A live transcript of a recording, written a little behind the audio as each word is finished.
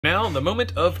Now, the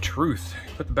moment of truth.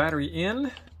 Put the battery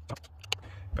in.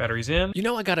 Battery's in. You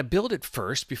know, I gotta build it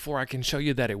first before I can show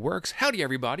you that it works. Howdy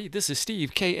everybody, this is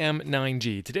Steve,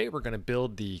 KM9G. Today we're gonna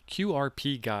build the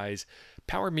QRPGuys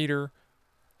power meter,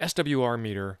 SWR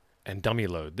meter, and dummy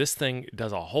load. This thing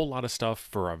does a whole lot of stuff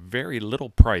for a very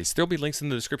little price. There'll be links in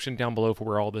the description down below for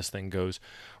where all this thing goes.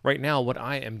 Right now, what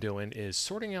I am doing is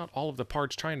sorting out all of the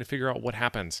parts, trying to figure out what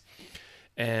happens.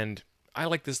 And I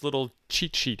like this little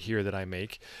cheat sheet here that I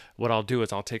make. What I'll do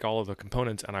is I'll take all of the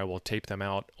components and I will tape them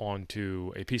out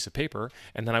onto a piece of paper,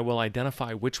 and then I will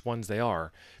identify which ones they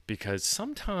are, because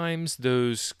sometimes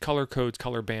those color codes,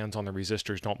 color bands on the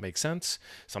resistors don't make sense.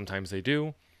 Sometimes they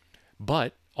do.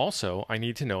 But also, I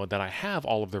need to know that I have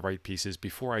all of the right pieces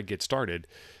before I get started,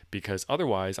 because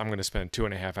otherwise I'm going to spend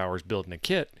 2.5 hours building a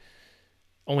kit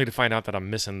only to find out that I'm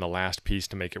missing the last piece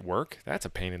to make it work. That's a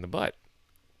pain in the butt.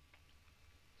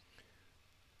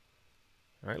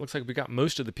 All right, looks like we got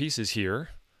most of the pieces here.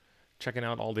 Checking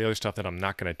out all the other stuff that I'm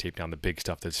not going to tape down, the big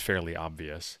stuff that's fairly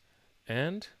obvious.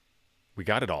 And we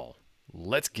got it all.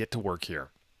 Let's get to work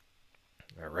here.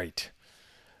 All right.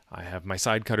 I have my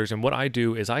side cutters, and what I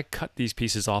do is I cut these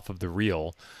pieces off of the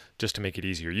reel just to make it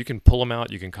easier. You can pull them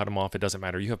out, you can cut them off, it doesn't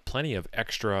matter. You have plenty of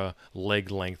extra leg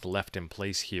length left in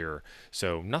place here,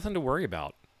 so nothing to worry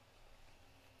about.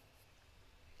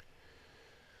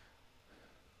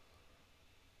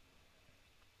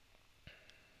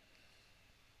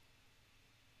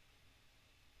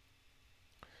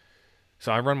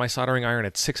 So I run my soldering iron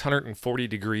at 640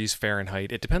 degrees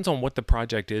Fahrenheit. It depends on what the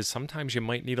project is. Sometimes you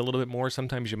might need a little bit more,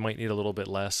 sometimes you might need a little bit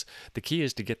less. The key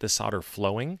is to get the solder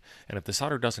flowing, and if the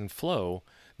solder doesn't flow,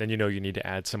 then you know you need to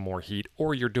add some more heat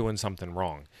or you're doing something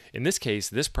wrong. In this case,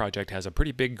 this project has a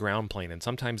pretty big ground plane, and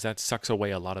sometimes that sucks away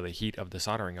a lot of the heat of the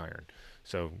soldering iron.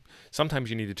 So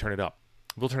sometimes you need to turn it up.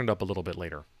 We'll turn it up a little bit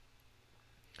later.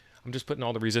 I'm just putting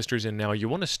all the resistors in now. You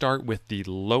want to start with the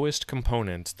lowest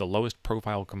components, the lowest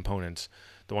profile components,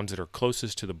 the ones that are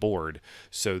closest to the board,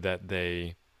 so that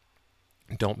they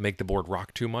don't make the board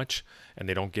rock too much and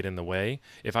they don't get in the way.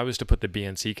 If I was to put the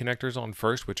BNC connectors on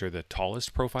first, which are the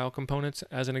tallest profile components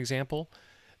as an example,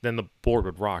 then the board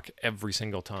would rock every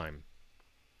single time.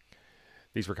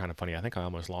 These were kind of funny. I think I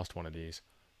almost lost one of these.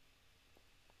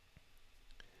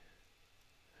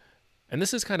 And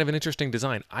this is kind of an interesting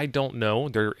design. I don't know.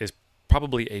 There is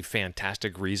probably a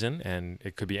fantastic reason, and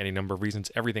it could be any number of reasons.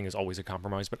 Everything is always a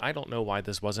compromise, but I don't know why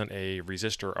this wasn't a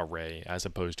resistor array as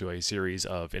opposed to a series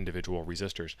of individual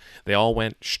resistors. They all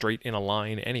went straight in a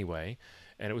line anyway,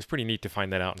 and it was pretty neat to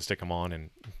find that out and stick them on, and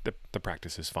the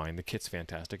practice is fine. The kit's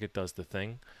fantastic. It does the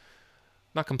thing.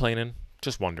 Not complaining,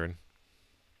 just wondering.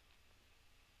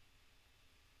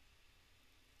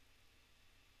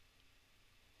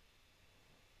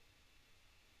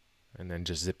 And then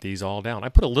just zip these all down. I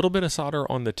put a little bit of solder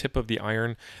on the tip of the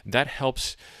iron. That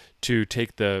helps to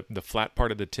take the flat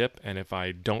part of the tip, and if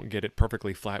I don't get it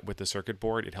perfectly flat with the circuit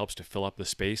board, it helps to fill up the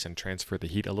space and transfer the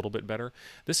heat a little bit better.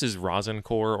 This is rosin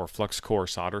core or flux core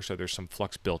solder, so there's some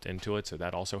flux built into it, so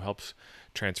that also helps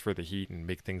transfer the heat and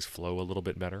make things flow a little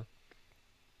bit better.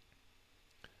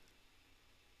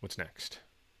 What's next?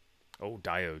 Oh,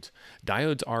 diodes.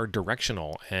 Diodes are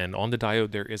directional, and on the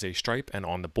diode there is a stripe, and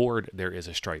on the board there is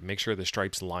a stripe. Make sure the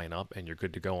stripes line up and you're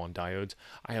good to go on diodes.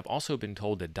 I have also been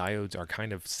told that diodes are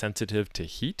kind of sensitive to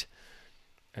heat,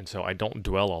 and so I don't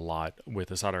dwell a lot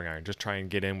with a soldering iron. Just try and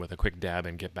get in with a quick dab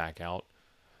and get back out,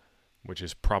 which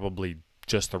is probably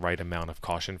just the right amount of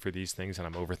caution for these things, and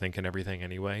I'm overthinking everything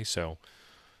anyway, so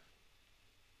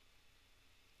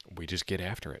we just get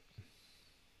after it.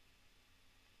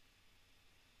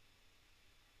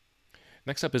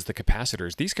 Next up is the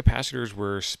capacitors. These capacitors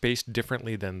were spaced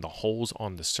differently than the holes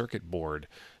on the circuit board,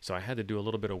 so I had to do a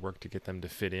little bit of work to get them to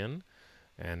fit in,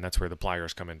 and that's where the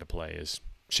pliers come into play, is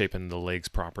shaping the legs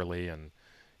properly and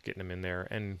getting them in there.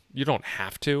 And you don't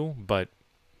have to, but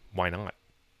why not?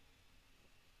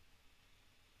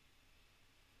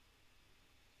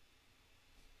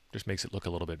 Just makes it look a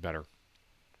little bit better.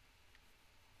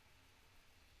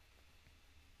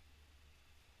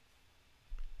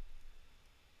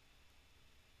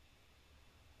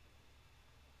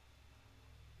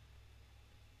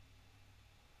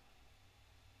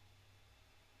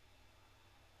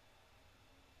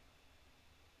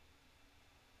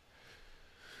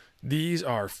 These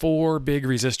are 4 big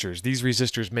resistors. These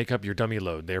resistors make up your dummy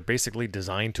load. They're basically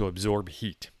designed to absorb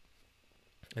heat.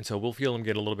 And so we'll feel them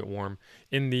get a little bit warm.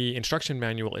 In the instruction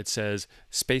manual, it says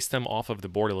space them off of the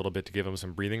board a little bit to give them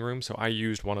some breathing room. So I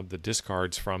used one of the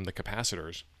discards from the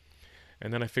capacitors.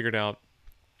 And then I figured out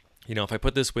you know, if I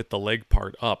put this with the leg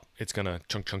part up, it's going to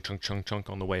chunk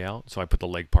on the way out. So I put the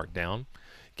leg part down.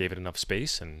 gave it enough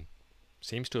space, and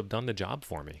seems to have done the job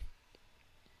for me.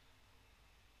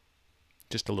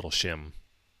 Just a little shim.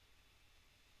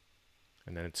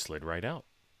 And then it slid right out.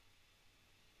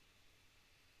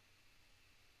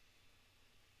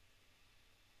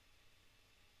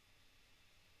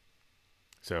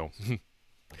 So,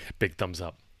 big thumbs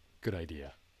up. Good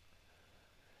idea.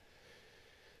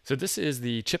 So this is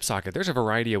the chip socket. There's a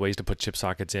variety of ways to put chip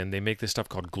sockets in. They make this stuff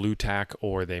called glue tack,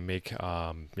 or they make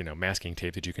masking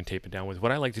tape that you can tape it down with.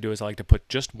 What I like to do is I like to put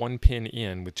just one pin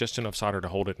in with just enough solder to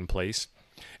hold it in place,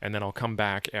 and then I'll come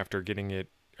back after getting it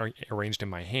arranged in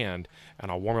my hand, and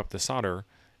I'll warm up the solder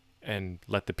and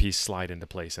let the piece slide into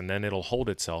place, and then it'll hold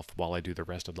itself while I do the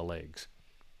rest of the legs.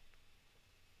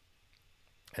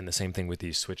 And the same thing with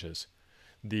these switches.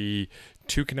 The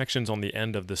two connections on the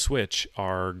end of the switch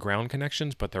are ground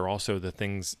connections, but they're also the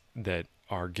things that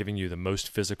are giving you the most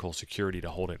physical security to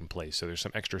hold it in place. So there's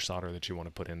some extra solder that you want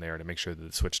to put in there to make sure that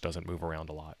the switch doesn't move around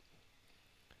a lot.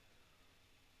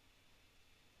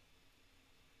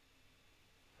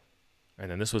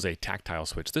 And then this was a tactile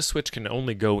switch. This switch can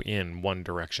only go in one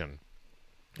direction.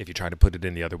 If you try to put it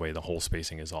in the other way, the whole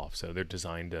spacing is off. So they're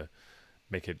designed to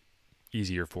make it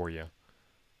easier for you.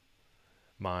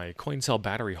 My coin cell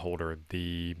battery holder,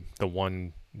 the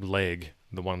one leg,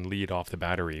 the one lead off the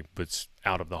battery, was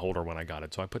out of the holder when I got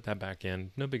it. So I put that back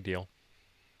in. No big deal.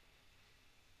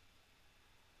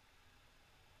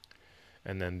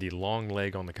 And then the long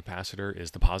leg on the capacitor is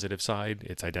the positive side.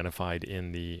 It's identified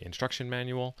in the instruction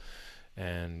manual,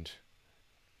 and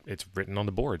it's written on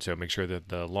the board. So make sure that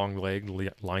the long leg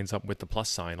lines up with the plus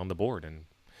sign on the board. And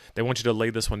they want you to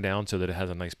lay this one down so that it has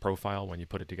a nice profile when you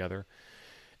put it together.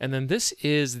 And then this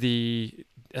is the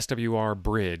SWR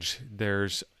bridge.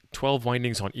 There's 12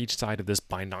 windings on each side of this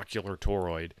binocular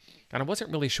toroid. And I wasn't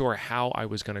really sure how I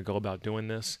was going to go about doing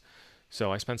this.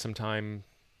 So I spent some time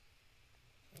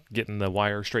getting the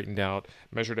wire straightened out,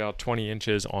 measured out 20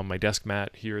 inches on my desk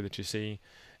mat here that you see,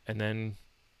 and then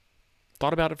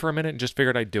thought about it for a minute and just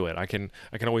figured I'd do it. I can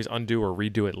always undo or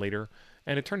redo it later.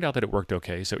 And it turned out that it worked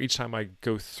okay. So each time I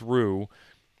go through,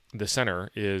 the center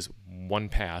is one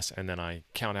pass, and then I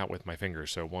count out with my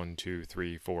fingers. So 1, 2,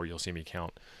 3, 4, you'll see me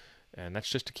count. And that's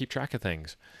just to keep track of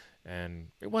things. And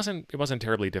it wasn't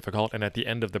terribly difficult. And at the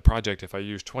end of the project, if I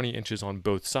use 20 inches on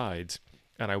both sides,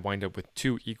 and I wind up with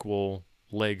 2 equal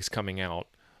legs coming out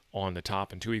on the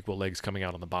top and 2 equal legs coming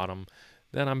out on the bottom,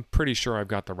 then I'm pretty sure I've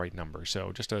got the right number.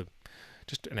 So just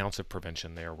an ounce of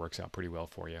prevention there works out pretty well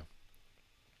for you.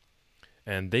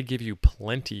 And they give you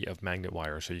plenty of magnet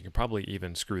wire, so you can probably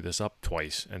even screw this up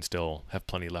twice and still have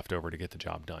plenty left over to get the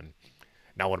job done.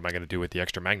 Now what am I going to do with the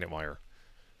extra magnet wire?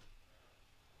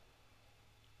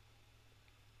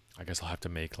 I guess I'll have to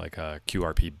make like a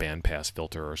QRP bandpass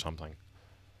filter or something.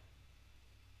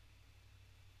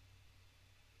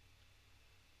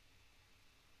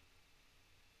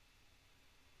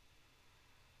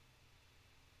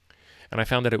 And I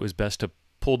found that it was best to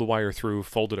pull the wire through,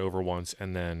 fold it over once,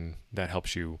 and then that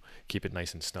helps you keep it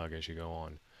nice and snug as you go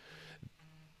on.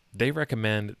 They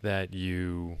recommend that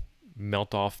you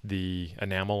melt off the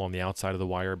enamel on the outside of the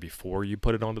wire before you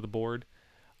put it onto the board.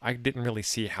 I didn't really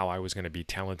see how I was going to be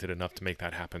talented enough to make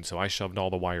that happen, so I shoved all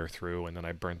the wire through, and then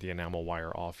I burnt the enamel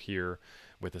wire off here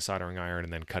with the soldering iron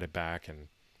and then cut it back, and,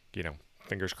 you know,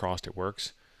 fingers crossed it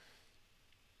works.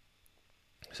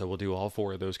 So we'll do all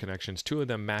 4 of those connections. 2 of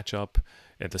them match up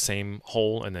at the same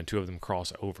hole, and then 2 of them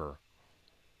cross over.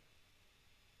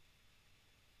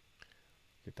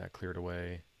 Get that cleared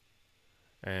away.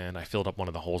 And I filled up one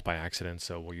of the holes by accident,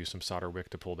 so we'll use some solder wick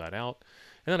to pull that out.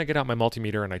 And then I get out my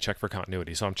multimeter and I check for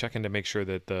continuity. So I'm checking to make sure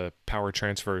that the power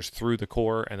transfers through the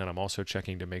core, and then I'm also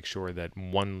checking to make sure that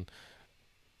one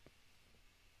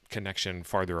connection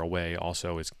farther away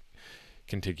also is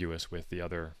contiguous with the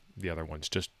other ones.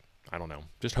 I don't know,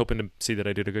 just hoping to see that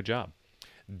I did a good job.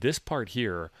 This part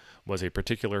here was a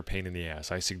particular pain in the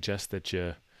ass. I suggest that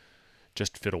you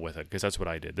just fiddle with it, because that's what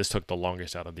I did. This took the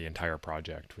longest out of the entire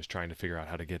project, was trying to figure out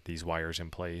how to get these wires in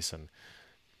place and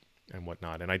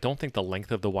whatnot. And I don't think the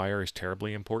length of the wire is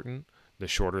terribly important. The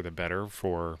shorter the better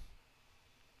for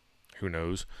who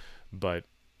knows. But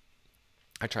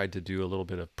I tried to do a little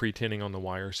bit of pre-tinning on the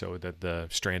wire so that the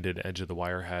stranded edge of the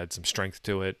wire had some strength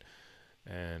to it,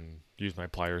 and used my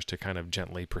pliers to kind of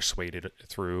gently persuade it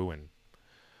through, and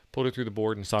pulled it through the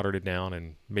board and soldered it down,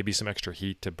 and maybe some extra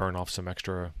heat to burn off some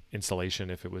extra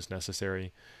insulation if it was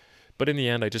necessary. But in the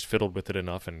end, I just fiddled with it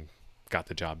enough and got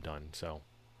the job done. So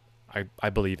I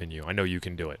believe in you. I know you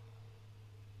can do it.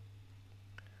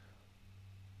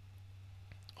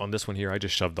 On this one here, I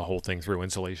just shoved the whole thing through,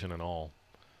 insulation and all,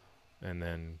 and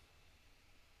then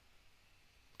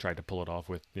Tried to pull it off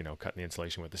with, you know, cutting the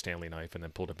insulation with the Stanley knife and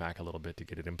then pulled it back a little bit to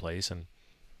get it in place, and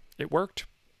it worked.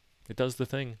 It does the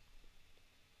thing.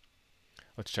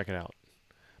 Let's check it out.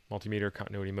 Multimeter,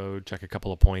 continuity mode, check a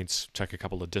couple of points, check a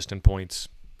couple of distant points.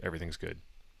 Everything's good.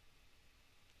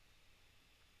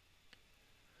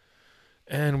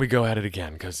 And we go at it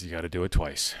again because you got to do it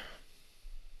twice.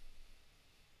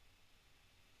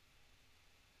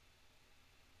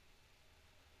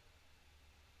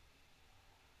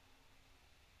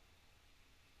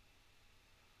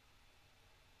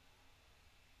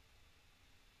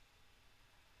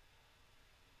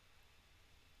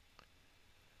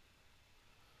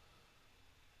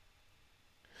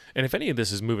 And if any of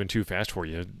this is moving too fast for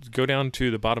you, go down to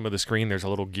the bottom of the screen. There's a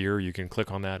little gear. You can click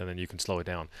on that, and then you can slow it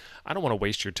down. I don't want to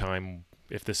waste your time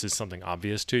if this is something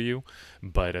obvious to you,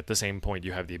 but at the same point,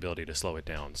 you have the ability to slow it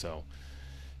down. So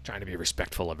trying to be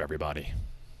respectful of everybody.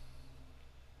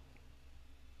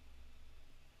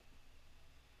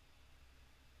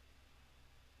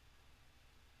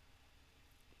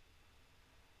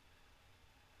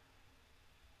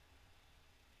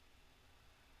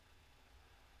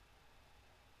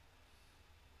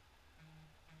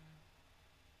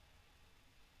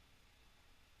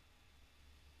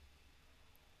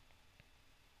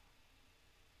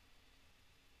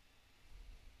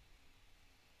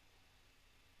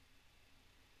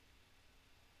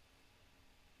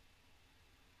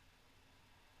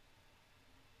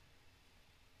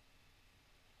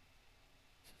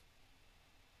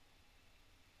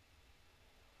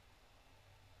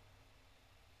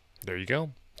 There you go.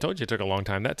 Told you it took a long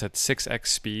time. That's at 6x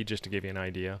speed, just to give you an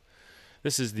idea.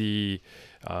 This is the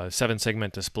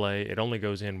 7-segment display. It only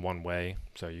goes in one way,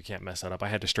 so you can't mess that up. I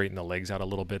had to straighten the legs out a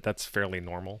little bit. That's fairly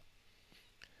normal.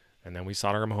 And then we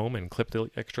solder them home and clip the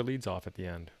extra leads off at the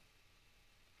end.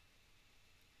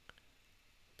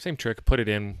 Same trick. Put it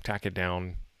in, tack it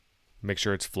down, make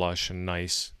sure it's flush and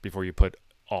nice before you put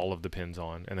all of the pins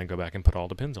on, and then go back and put all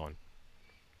the pins on.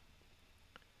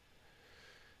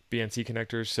 BNC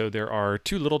connectors, so there are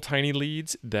 2 little tiny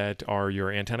leads that are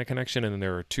your antenna connection, and then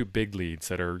there are 2 big leads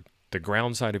that are the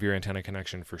ground side of your antenna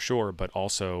connection for sure, but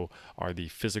also are the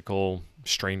physical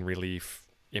strain relief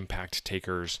impact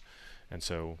takers, and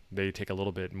so they take a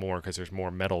little bit more because there's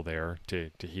more metal there to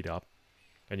heat up,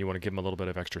 and you want to give them a little bit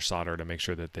of extra solder to make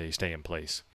sure that they stay in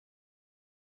place.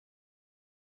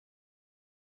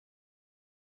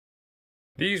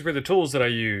 These were the tools that I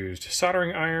used: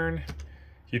 soldering iron,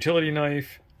 utility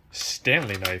knife,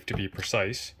 Stanley knife to be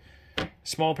precise,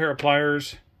 small pair of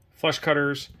pliers, flush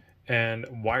cutters,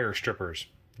 and wire strippers.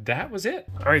 That was it.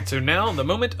 All right, so now the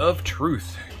moment of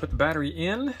truth. Put the battery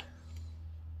in,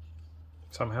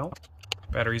 somehow.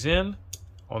 Battery's in,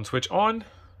 on switch on,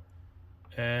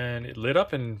 and it lit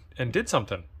up and did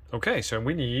something. Okay, so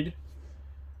we need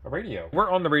a radio.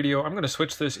 We're on the radio. I'm gonna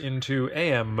switch this into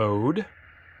AM mode.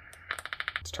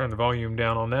 Let's turn the volume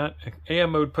down on that.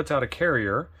 AM mode puts out a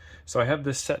carrier. So I have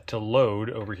this set to load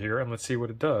over here, and let's see what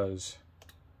it does.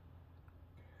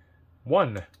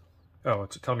 1. Oh,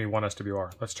 it's telling me 1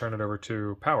 SWR. Let's turn it over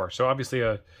to power. So obviously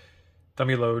a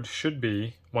dummy load should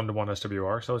be 1-to-1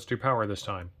 SWR, so let's do power this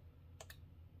time.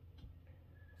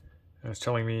 And it's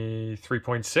telling me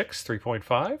 3.6,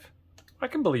 3.5. I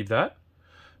can believe that.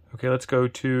 Okay, let's go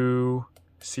to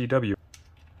CW.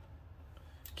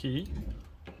 Key.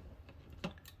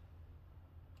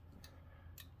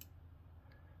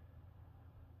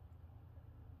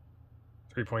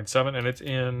 3.7, and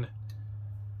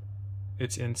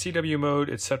it's in CW mode.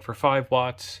 It's set for 5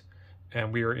 watts,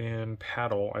 and we are in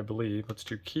paddle, I believe. Let's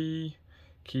do key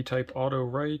type auto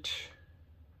write,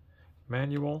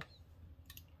 manual.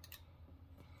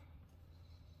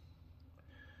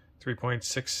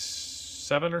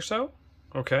 3.67 or so.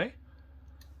 Okay.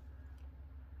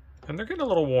 And they're getting a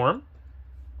little warm.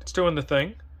 It's doing the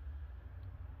thing.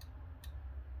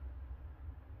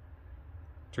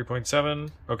 3.7.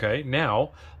 Okay,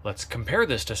 now let's compare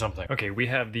this to something. Okay, we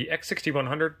have the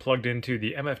X6100 plugged into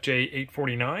the MFJ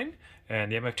 849, and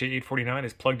the MFJ 849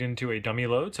 is plugged into a dummy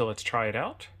load, so let's try it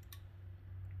out.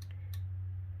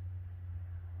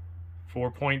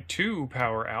 4.2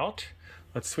 power out.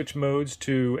 Let's switch modes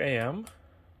to AM.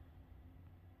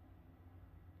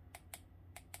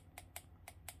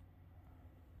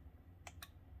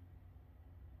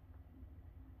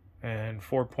 And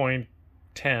 4.10.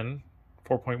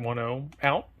 4.10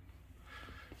 out.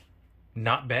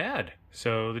 Not bad.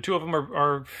 So the two of them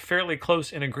are fairly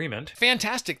close in agreement.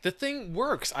 Fantastic. The thing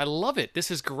works. I love it. This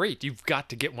is great. You've got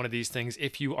to get one of these things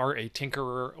if you are a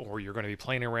tinkerer or you're going to be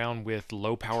playing around with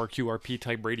low power QRP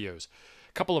type radios.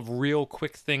 A couple of real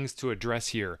quick things to address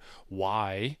here.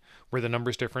 Why were the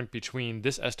numbers different between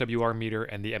this SWR meter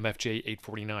and the MFJ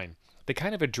 849? They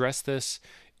kind of address this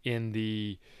in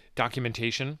the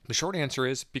documentation. The short answer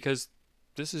is because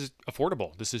this is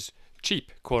affordable. This is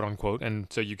cheap, quote unquote, and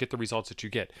so you get the results that you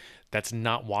get. That's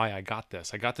not why I got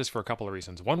this. I got this for a couple of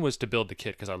reasons. One was to build the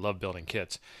kit because I love building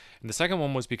kits. And the second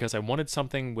one was because I wanted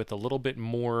something with a little bit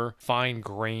more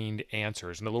fine-grained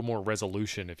answers and a little more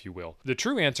resolution, if you will. The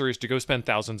true answer is to go spend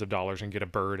thousands of dollars and get a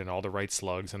bird and all the right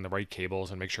slugs and the right cables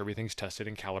and make sure everything's tested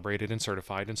and calibrated and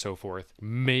certified and so forth.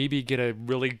 Maybe get a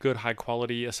really good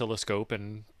high-quality oscilloscope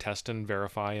and test and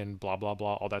verify and blah, blah,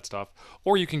 blah, all that stuff.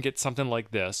 Or you can get something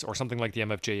like this or something like the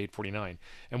MFJ 849.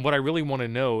 And what I really want to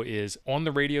know is on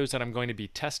the radios that I'm going to be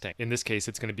testing, in this case,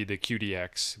 it's going to be the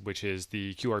QDX, which is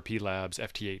the QRP Labs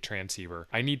FT8 transceiver.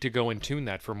 I need to go and tune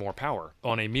that for more power.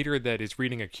 On a meter that is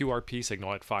reading a QRP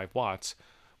signal at 5 watts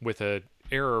with an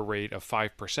error rate of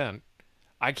 5%,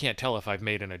 I can't tell if I've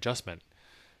made an adjustment.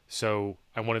 So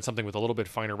I wanted something with a little bit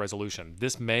finer resolution.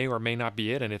 This may or may not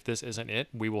be it, and if this isn't it,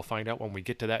 we will find out when we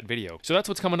get to that video. So that's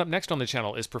what's coming up next on the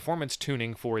channel is performance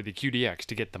tuning for the QDX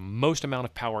to get the most amount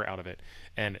of power out of it.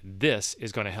 And this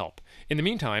is going to help. In the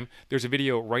meantime, there's a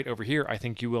video right over here I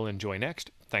think you will enjoy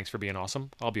next. Thanks for being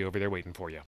awesome. I'll be over there waiting for you.